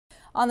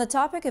On the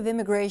topic of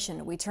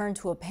immigration, we turn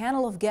to a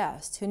panel of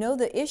guests who know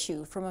the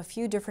issue from a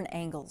few different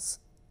angles.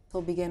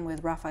 We'll begin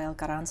with Rafael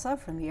Carranza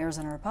from the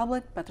Arizona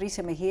Republic,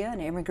 Patricia Mejia, an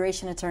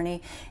immigration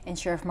attorney, and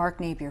Sheriff Mark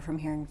Napier from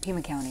here in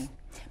Pima County.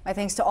 My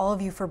thanks to all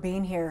of you for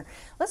being here.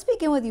 Let's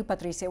begin with you,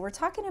 Patricia. We're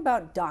talking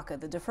about DACA,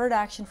 the Deferred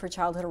Action for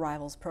Childhood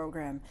Arrivals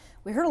program.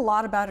 We heard a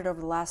lot about it over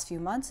the last few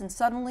months, and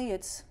suddenly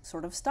it's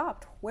sort of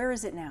stopped. Where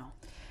is it now?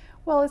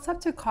 Well, it's up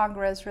to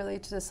Congress really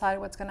to decide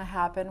what's going to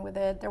happen with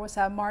it. There was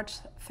a March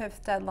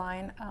 5th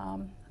deadline.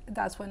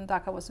 That's when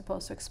DACA was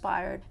supposed to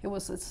expire.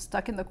 It's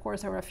stuck in the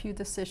courts. There were a few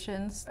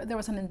decisions. There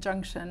was an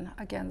injunction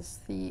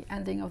against the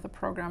ending of the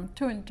program,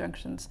 2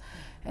 injunctions.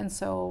 And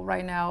so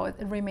right now it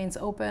remains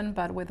open,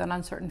 but with an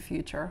uncertain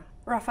future.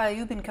 Rafael,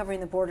 you've been covering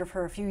the border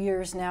for a few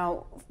years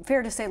now.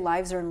 Fair to say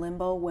lives are in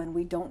limbo when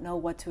we don't know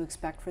what to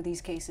expect for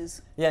these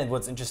cases? Yeah, and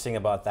what's interesting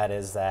about that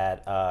is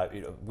that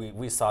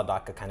we saw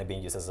DACA kind of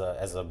being used as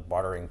a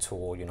bartering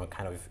tool,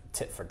 kind of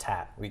tit for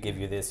tat. We give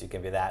you this, you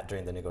give you that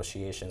during the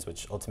negotiations,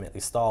 which ultimately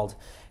stalled.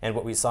 And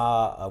what we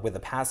saw with the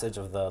passage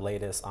of the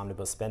latest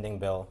omnibus spending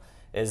bill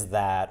is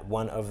that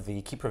one of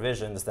the key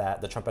provisions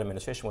that the Trump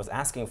administration was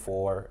asking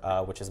for,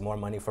 which is more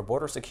money for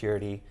border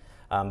security,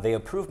 they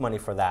approved money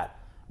for that.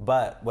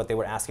 But what they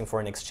were asking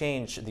for in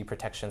exchange, the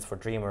protections for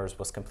Dreamers,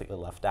 was completely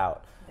left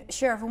out.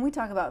 Sheriff, when we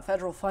talk about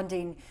federal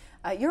funding,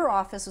 your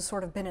office has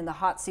sort of been in the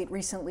hot seat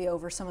recently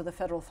over some of the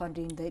federal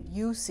funding that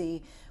you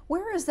see.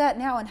 Where is that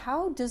now, and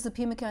how does the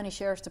Pima County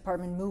Sheriff's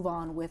Department move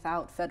on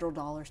without federal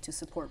dollars to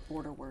support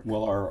border work?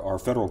 Well, our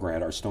federal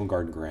grant, our Stone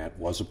Garden grant,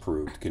 was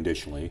approved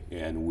conditionally,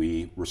 and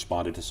we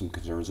responded to some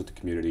concerns that the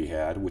community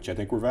had, which I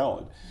think were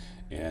valid.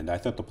 And I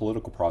thought the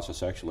political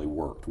process actually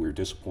worked. We were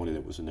disappointed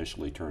it was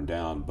initially turned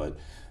down, but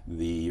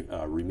the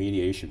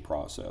remediation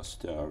process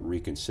to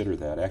reconsider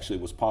that actually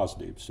was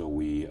positive. So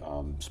we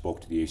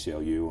spoke to the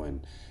ACLU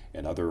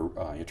and other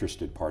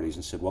interested parties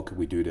and said, what could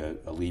we do to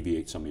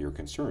alleviate some of your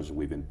concerns? And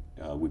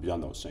we've done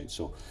those things.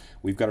 So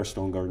we've got our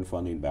Stone Garden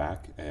funding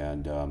back,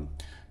 and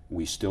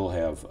we still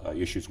have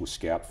issues with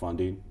SCAP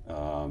funding,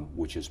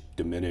 which has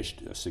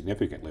diminished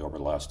significantly over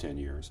the last 10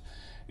 years.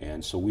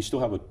 And so we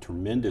still have a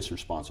tremendous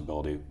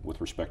responsibility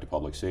with respect to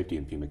public safety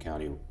in Pima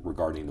County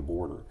regarding the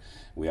border.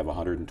 We have a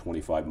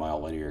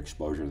 125-mile linear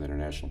exposure to the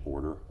international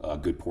border. A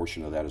good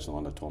portion of that is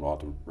on the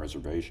Tohono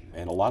Reservation.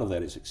 And a lot of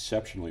that is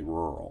exceptionally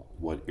rural.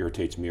 What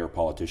irritates me are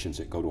politicians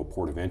that go to a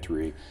port of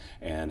entry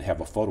and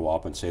have a photo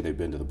op and say they've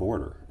been to the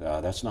border.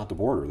 That's not the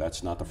border.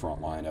 That's not the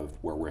front line of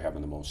where we're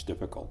having the most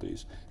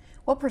difficulties.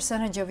 What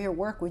percentage of your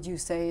work would you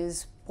say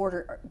is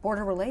border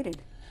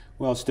related?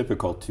 Well, it's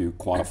difficult to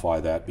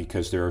quantify that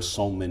because there are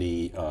so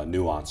many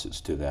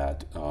nuances to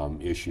that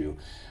issue.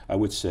 I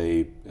would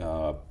say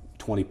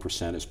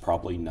 20% is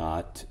probably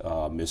not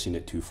missing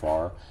it too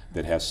far,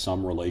 that has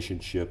some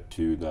relationship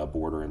to the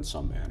border in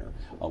some manner.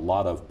 A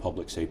lot of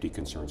public safety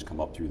concerns come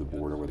up through the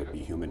border, whether it be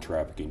human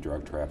trafficking,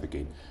 drug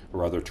trafficking,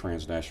 or other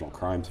transnational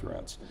crime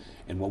threats.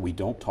 And what we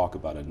don't talk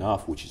about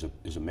enough, which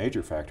is a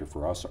major factor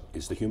for us,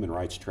 is the human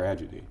rights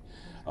tragedy.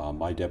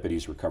 My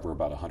deputies recover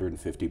about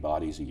 150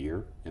 bodies a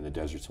year in the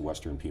deserts of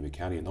western Pima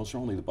County, and those are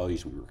only the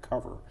bodies we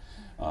recover.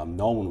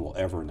 No one will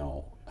ever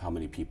know how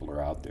many people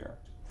are out there.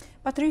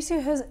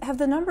 Patricia, have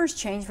the numbers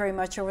changed very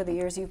much over the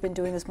years? You've been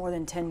doing this more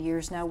than 10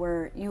 years now,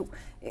 where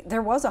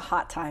there was a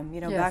hot time,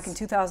 Yes. back in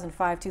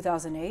 2005,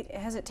 2008.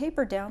 Has it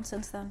tapered down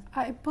since then?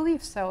 I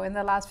believe so. In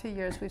the last few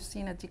years, we've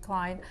seen a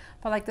decline.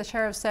 But like the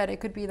sheriff said, it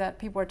could be that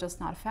people are just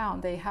not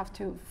found. They have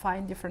to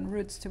find different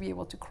routes to be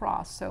able to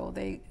cross. So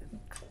they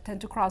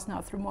tend to cross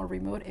now through more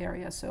remote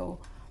areas. So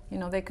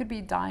they could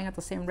be dying at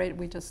the same rate.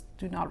 We just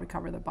do not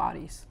recover the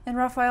bodies. And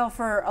Rafael,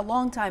 for a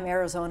long time,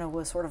 Arizona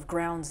was sort of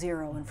ground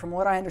zero. And from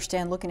what I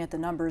understand, looking at the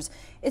numbers,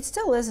 it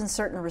still is in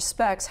certain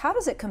respects. How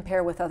does it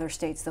compare with other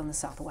states in the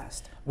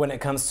Southwest? When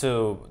it comes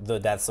to the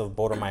deaths of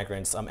border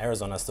migrants,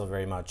 Arizona is still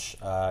very much,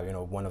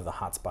 one of the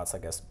hot spots, I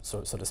guess,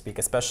 so to speak,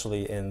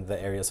 especially in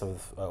the areas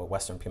of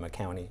western Pima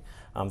County,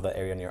 the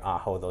area near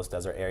Ajo, those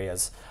desert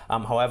areas.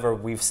 However,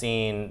 we've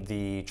seen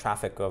the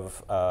traffic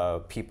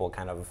of people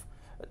kind of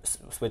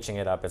switching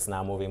it up. It's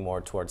now moving more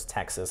towards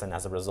Texas, and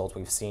as a result,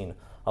 we've seen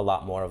a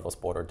lot more of those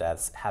border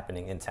deaths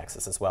happening in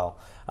Texas as well.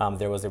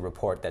 There was a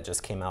report that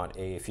just came out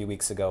a few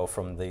weeks ago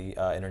from the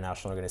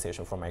International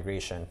Organization for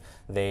Migration.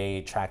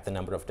 They tracked the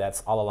number of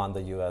deaths all along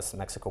the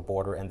U.S.-Mexico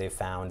border, and they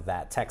found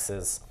that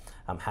Texas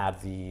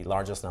had the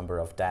largest number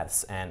of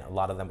deaths, and a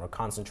lot of them were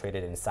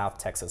concentrated in South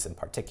Texas in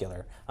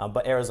particular.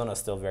 But Arizona is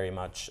still very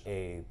much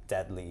a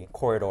deadly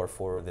corridor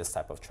for this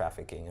type of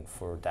trafficking and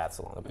for deaths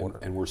along the border.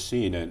 And we're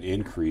seeing an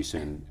increase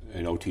in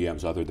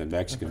OTMs other than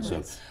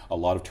Mexicans. A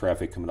lot of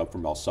traffic coming up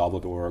from El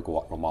Salvador,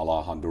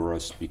 Guatemala,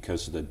 Honduras,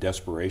 because of the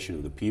desperation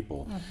of the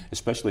people,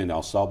 especially in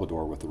El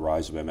Salvador with the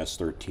rise of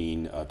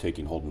MS-13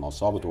 taking hold in El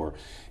Salvador,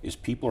 is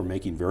people are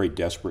making very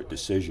desperate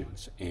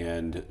decisions.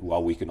 And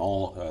while we can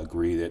all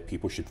agree that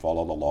people should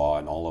follow the law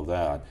and all of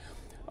that,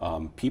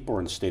 People are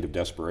in a state of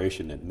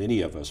desperation that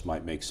many of us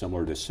might make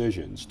similar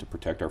decisions to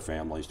protect our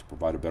families, to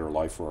provide a better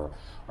life for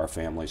our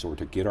families, or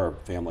to get our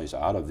families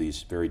out of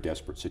these very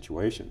desperate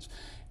situations.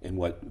 And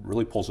what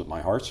really pulls at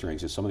my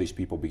heartstrings is some of these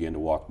people begin to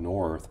walk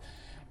north,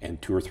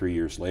 and 2 or 3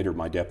 years later,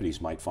 my deputies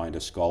might find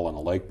a skull and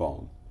a leg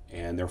bone,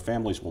 and their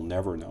families will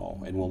never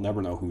know, and will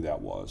never know who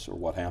that was or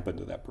what happened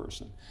to that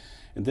person.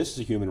 And this is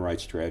a human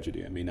rights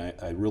tragedy. I mean,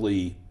 I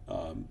really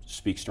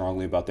speak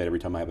strongly about that every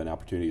time I have an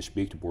opportunity to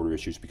speak to border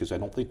issues, because I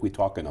don't think we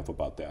talk enough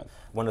about that.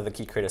 One of the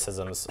key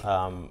criticisms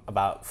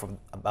about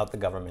the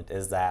government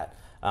is that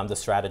the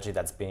strategy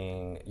that's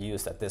being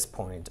used at this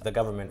point, the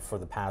government for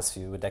the past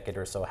decade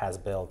or so has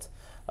built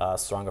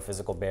stronger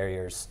physical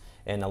barriers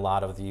in a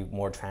lot of the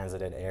more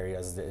transited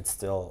areas. It's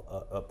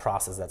still a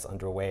process that's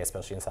underway,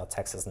 especially in South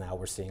Texas now.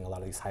 We're seeing a lot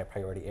of these high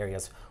priority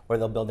areas where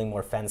they're building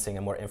more fencing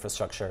and more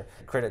infrastructure.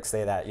 Critics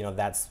say that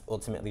that's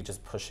ultimately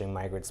just pushing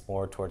migrants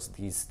more towards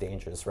these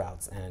dangerous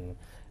routes and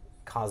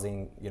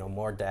causing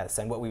more deaths.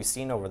 And what we've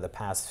seen over the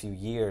past few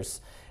years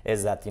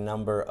is that the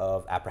number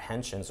of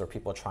apprehensions or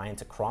people trying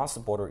to cross the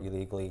border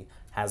illegally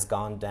has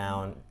gone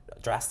down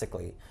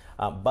drastically,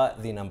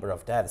 but the number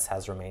of deaths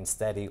has remained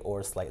steady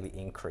or slightly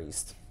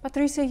increased.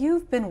 Patricia,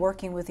 you've been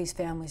working with these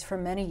families for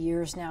many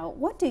years now.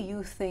 What do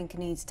you think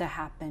needs to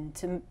happen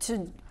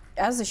to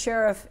as the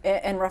sheriff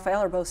and Rafael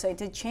are both saying,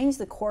 to change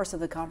the course of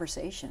the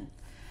conversation?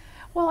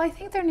 Well, I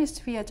think there needs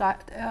to be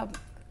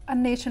a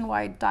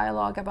nationwide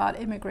dialogue about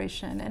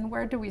immigration and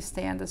where do we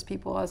stand as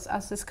people,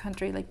 as this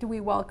country. Like, do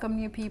we welcome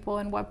new people,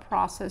 and what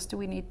process do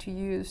we need to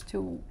use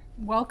to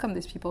welcome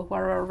these people who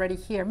are already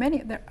here?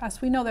 As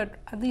we know, there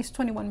are at least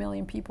 21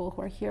 million people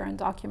who are here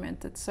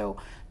undocumented. So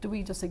do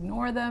we just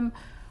ignore them?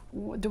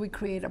 Do we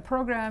create a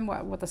program?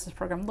 What does this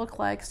program look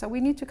like? So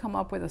we need to come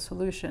up with a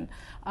solution.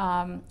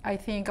 I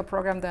think a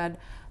program that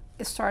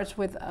starts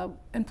with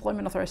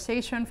employment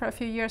authorization for a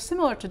few years,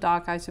 similar to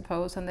DACA, I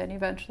suppose, and then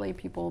eventually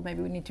people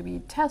maybe need to be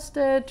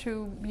tested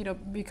to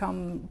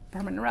become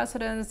permanent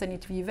residents. They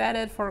need to be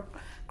vetted for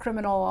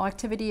criminal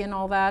activity and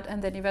all that,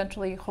 and then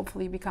eventually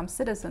hopefully become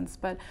citizens.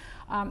 But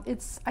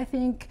I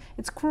think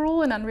it's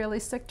cruel and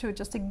unrealistic to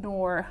just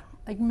ignore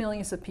like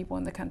millions of people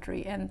in the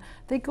country, and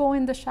they go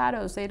in the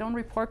shadows. They don't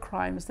report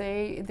crimes.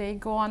 They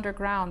go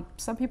underground.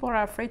 Some people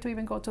are afraid to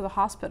even go to the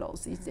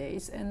hospitals these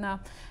days, and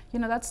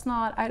that's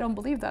not. I don't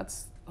believe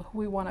that's who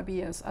we want to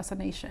be as a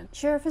nation.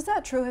 Sheriff, is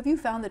that true? Have you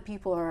found that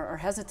people are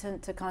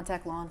hesitant to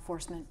contact law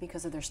enforcement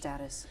because of their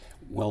status?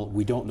 Well,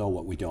 we don't know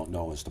what we don't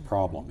know is the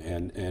problem,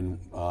 and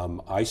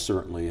I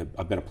certainly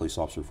I've been a police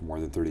officer for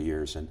more than 30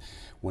 years, and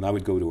when I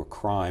would go to a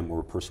crime where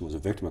a person was a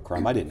victim of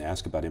crime, I didn't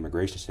ask about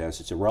immigration status.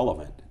 It's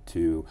irrelevant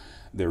to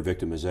their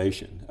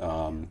victimization.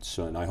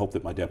 And I hope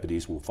that my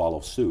deputies will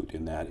follow suit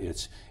in that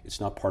it's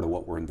not part of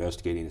what we're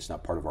investigating. It's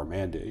not part of our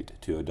mandate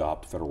to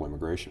adopt federal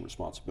immigration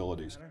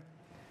responsibilities.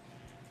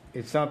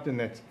 It's something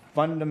that's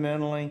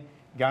fundamentally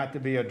got to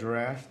be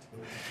addressed.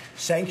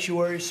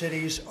 Sanctuary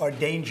cities are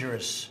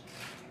dangerous,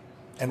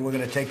 and we're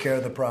going to take care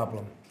of the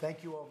problem.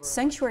 Thank you all.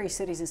 Sanctuary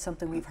cities is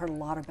something we've heard a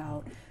lot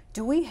about.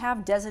 Do we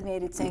have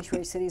designated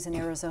sanctuary cities in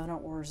Arizona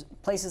or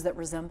places that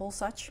resemble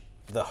such?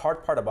 The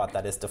hard part about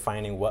that is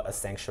defining what a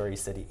sanctuary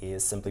city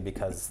is, simply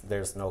because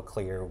there's no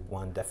clear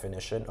one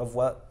definition of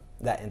what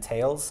that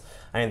entails.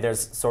 I mean,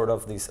 there's sort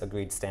of these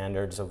agreed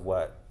standards of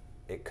what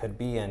it could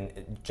be, and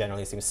it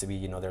generally seems to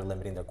be, they're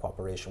limiting their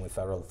cooperation with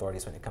federal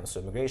authorities when it comes to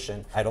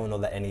immigration. I don't know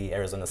that any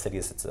Arizona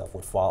cities itself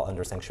would fall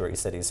under sanctuary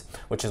cities,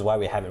 which is why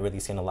we haven't really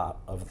seen a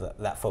lot of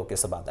that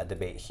focus about that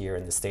debate here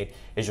in the state.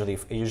 It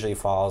usually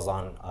falls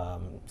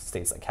on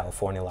states like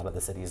California. A lot of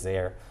the cities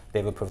there,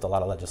 they've approved a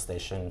lot of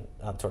legislation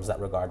towards that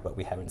regard, but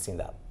we haven't seen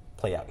that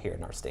play out here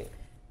in our state.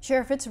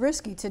 Sheriff, it's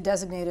risky to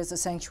designate as a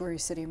sanctuary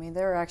city. I mean,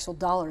 there are actual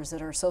dollars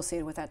that are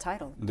associated with that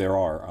title. There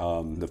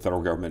are. The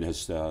federal government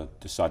has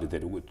decided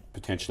that it would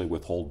potentially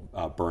withhold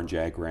burn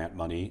jag grant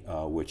money,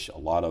 which a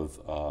lot of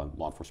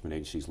law enforcement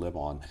agencies live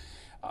on.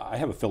 I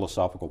have a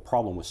philosophical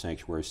problem with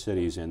sanctuary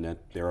cities in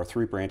that there are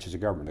three branches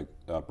of government: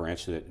 a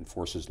branch that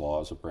enforces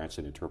laws, a branch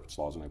that interprets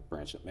laws, and a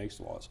branch that makes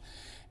laws.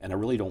 And I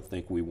really don't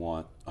think we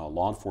want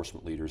law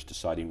enforcement leaders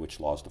deciding which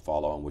laws to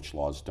follow and which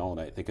laws don't.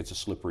 I think it's a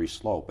slippery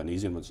slope. And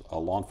even as a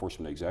law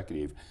enforcement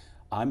executive,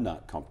 I'm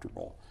not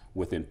comfortable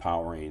with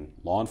empowering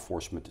law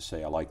enforcement to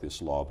say, I like this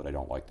law, but I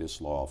don't like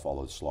this law. I'll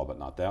follow this law, but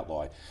not that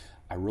law.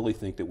 I really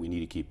think that we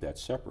need to keep that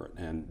separate.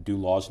 And do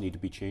laws need to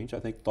be changed?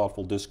 I think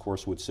thoughtful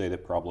discourse would say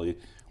that probably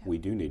we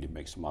do need to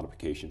make some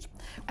modifications.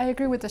 I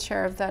agree with the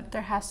sheriff that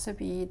there has to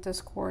be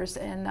discourse,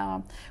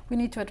 and we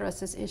need to address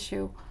this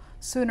issue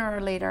sooner or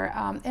later.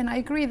 And I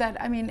agree that,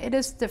 it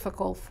is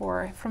difficult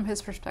from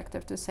his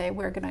perspective to say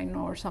we're going to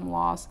ignore some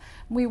laws.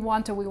 We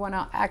want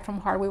to act from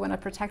heart, we want to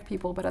protect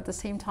people, but at the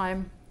same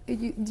time,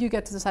 you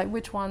get to decide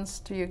which ones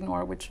do you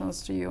ignore, which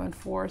ones do you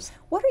enforce.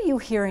 What are you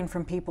hearing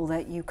from people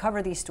that you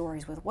cover these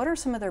stories with? What are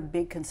some of their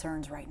big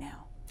concerns right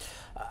now?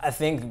 I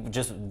think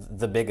just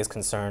the biggest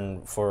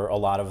concern for a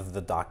lot of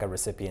the DACA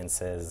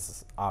recipients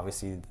is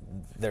obviously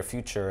their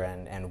future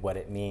and what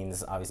it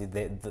means. Obviously,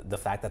 the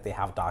fact that they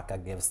have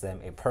DACA gives them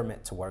a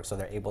permit to work, so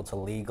they're able to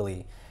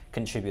legally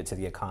contribute to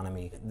the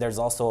economy. There's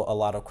also a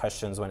lot of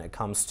questions when it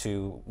comes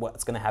to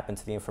what's going to happen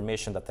to the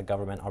information that the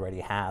government already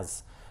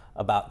has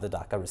about the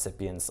DACA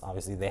recipients.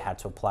 Obviously, they had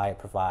to apply,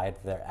 provide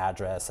their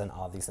address and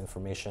all these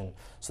information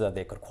so that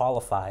they could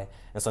qualify.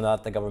 And so now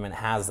that the government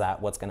has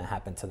that, what's going to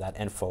happen to that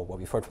info? What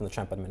we've heard from the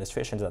Trump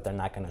administration is that they're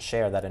not going to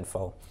share that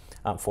info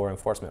for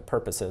enforcement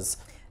purposes.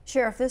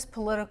 Sheriff, this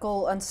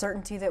political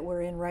uncertainty that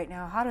we're in right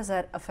now, how does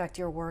that affect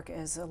your work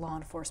as a law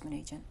enforcement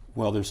agent?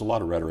 Well, there's a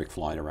lot of rhetoric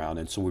flying around,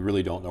 and so we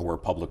really don't know where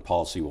public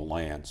policy will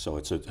land. So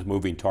it's a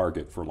moving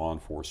target for law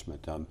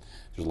enforcement. There's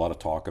a lot of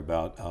talk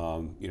about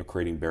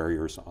creating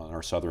barriers on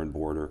our southern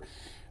border.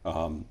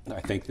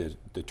 I think that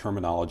the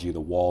terminology,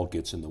 the wall,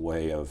 gets in the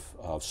way of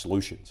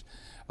solutions.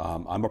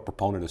 I'm a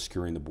proponent of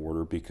securing the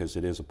border because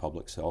it is a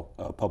public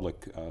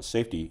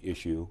safety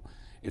issue.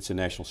 It's a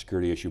national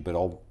security issue, but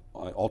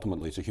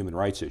ultimately it's a human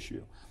rights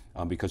issue.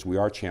 Because we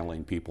are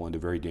channeling people into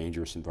very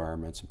dangerous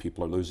environments and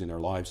people are losing their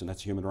lives, and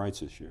that's a human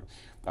rights issue.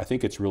 I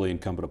think it's really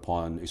incumbent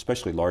upon,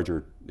 especially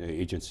larger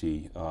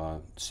agency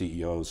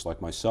CEOs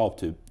like myself,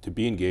 to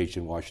be engaged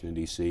in Washington,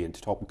 D.C. and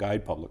to help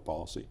guide public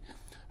policy.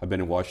 I've been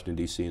in Washington,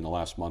 D.C. in the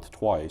last month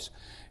twice,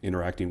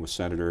 interacting with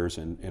senators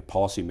and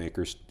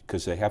policymakers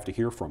because they have to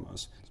hear from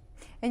us.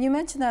 And you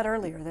mentioned that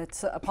earlier,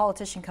 that a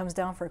politician comes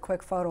down for a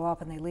quick photo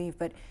op and they leave,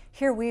 but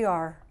here we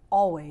are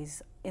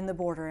always in the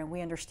border and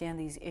we understand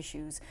these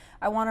issues.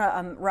 I want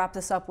to wrap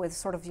this up with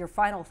sort of your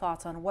final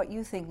thoughts on what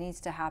you think needs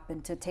to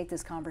happen to take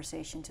this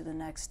conversation to the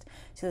next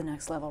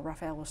level.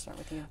 Rafael, we'll start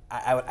with you.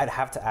 I'd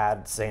have to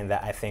add saying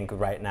that I think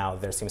right now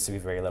there seems to be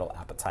very little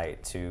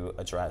appetite to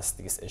address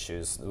these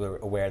issues. We're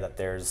aware that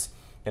there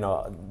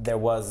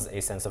was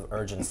a sense of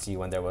urgency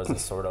when there was a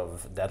sort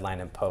of deadline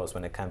imposed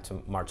when it came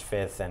to March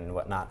 5th and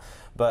whatnot,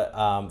 but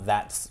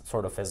that's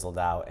sort of fizzled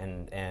out,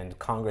 and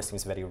Congress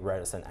seems very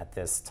reticent at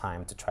this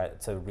time to try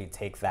to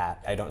retake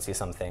that. I don't see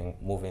something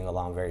moving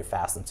along very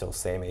fast until,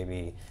 say,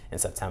 maybe in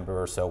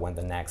September or so, when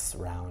the next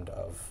round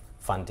of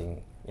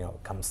funding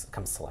comes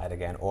to light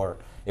again, or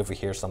if we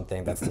hear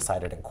something that's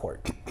decided in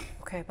court.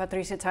 Okay,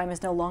 Patricia, time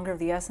is no longer of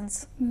the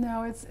essence?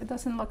 No, it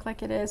doesn't look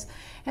like it is.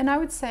 And I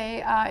would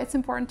say it's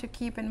important to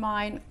keep in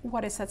mind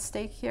what is at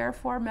stake here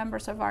for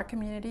members of our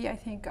community. I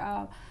think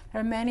there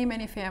are many,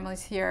 many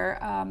families here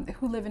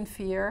who live in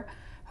fear,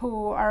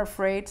 who are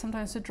afraid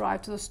sometimes to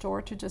drive to the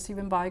store to just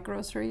even buy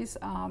groceries.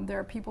 There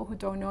are people who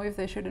don't know if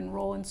they should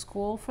enroll in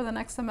school for the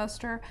next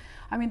semester.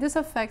 I mean, this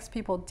affects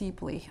people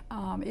deeply.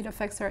 It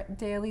affects their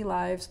daily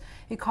lives.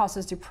 It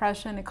causes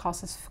depression. It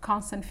causes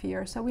constant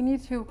fear. So we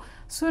need to,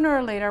 sooner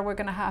or later, we're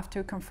going to have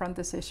to confront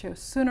this issue.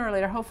 Sooner or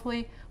later,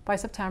 hopefully by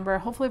September,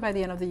 hopefully by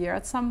the end of the year,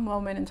 at some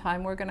moment in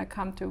time, we're going to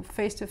come to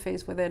face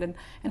with it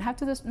and have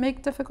to just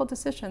make difficult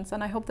decisions.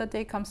 And I hope that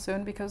day comes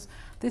soon, because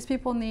these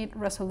people need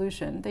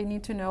resolution. They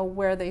need to know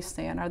where they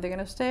stand. Are they going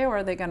to stay or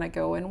are they going to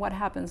go? And what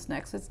happens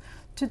next? It's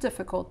too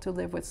difficult to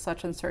live with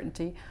such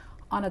uncertainty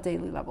on a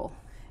daily level.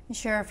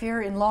 Sheriff,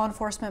 you're in law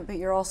enforcement, but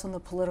you're also in the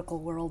political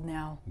world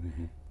now.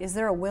 Mm-hmm. Is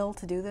there a will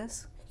to do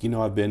this?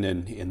 I've been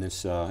in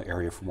this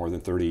area for more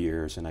than 30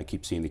 years, and I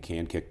keep seeing the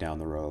can kicked down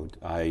the road.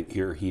 I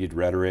hear heated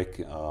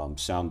rhetoric,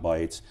 sound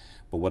bites,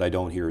 but what I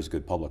don't hear is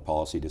good public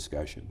policy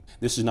discussion.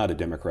 This is not a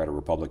Democrat or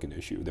Republican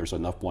issue. There's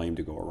enough blame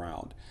to go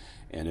around.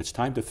 And it's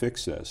time to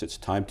fix this. It's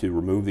time to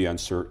remove the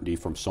uncertainty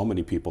from so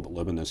many people that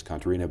live in this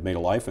country and have made a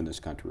life in this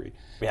country.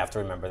 We have to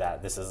remember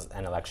that this is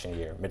an election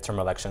year. Midterm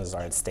elections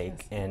are at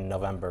stake in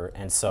November.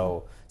 And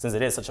so since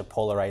it is such a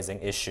polarizing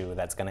issue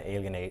that's going to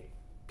alienate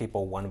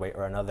people one way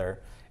or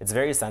another, it's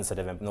very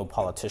sensitive, and no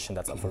politician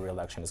that's up for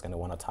re-election is going to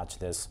want to touch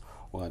this.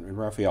 Well, and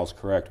Rafael's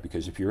correct,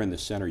 because if you're in the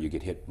center, you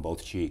get hit in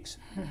both cheeks.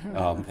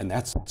 And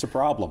that's a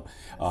problem.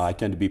 I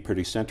tend to be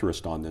pretty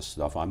centrist on this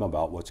stuff. I'm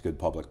about what's good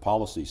public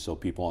policy, so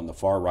people on the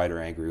far right are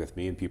angry with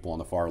me and people on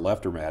the far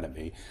left are mad at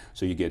me,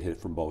 so you get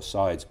hit from both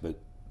sides. But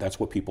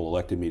that's what people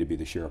elected me to be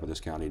the sheriff of this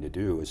county to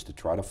do, is to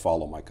try to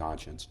follow my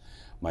conscience,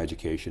 my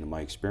education, and my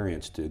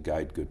experience to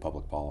guide good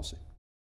public policy.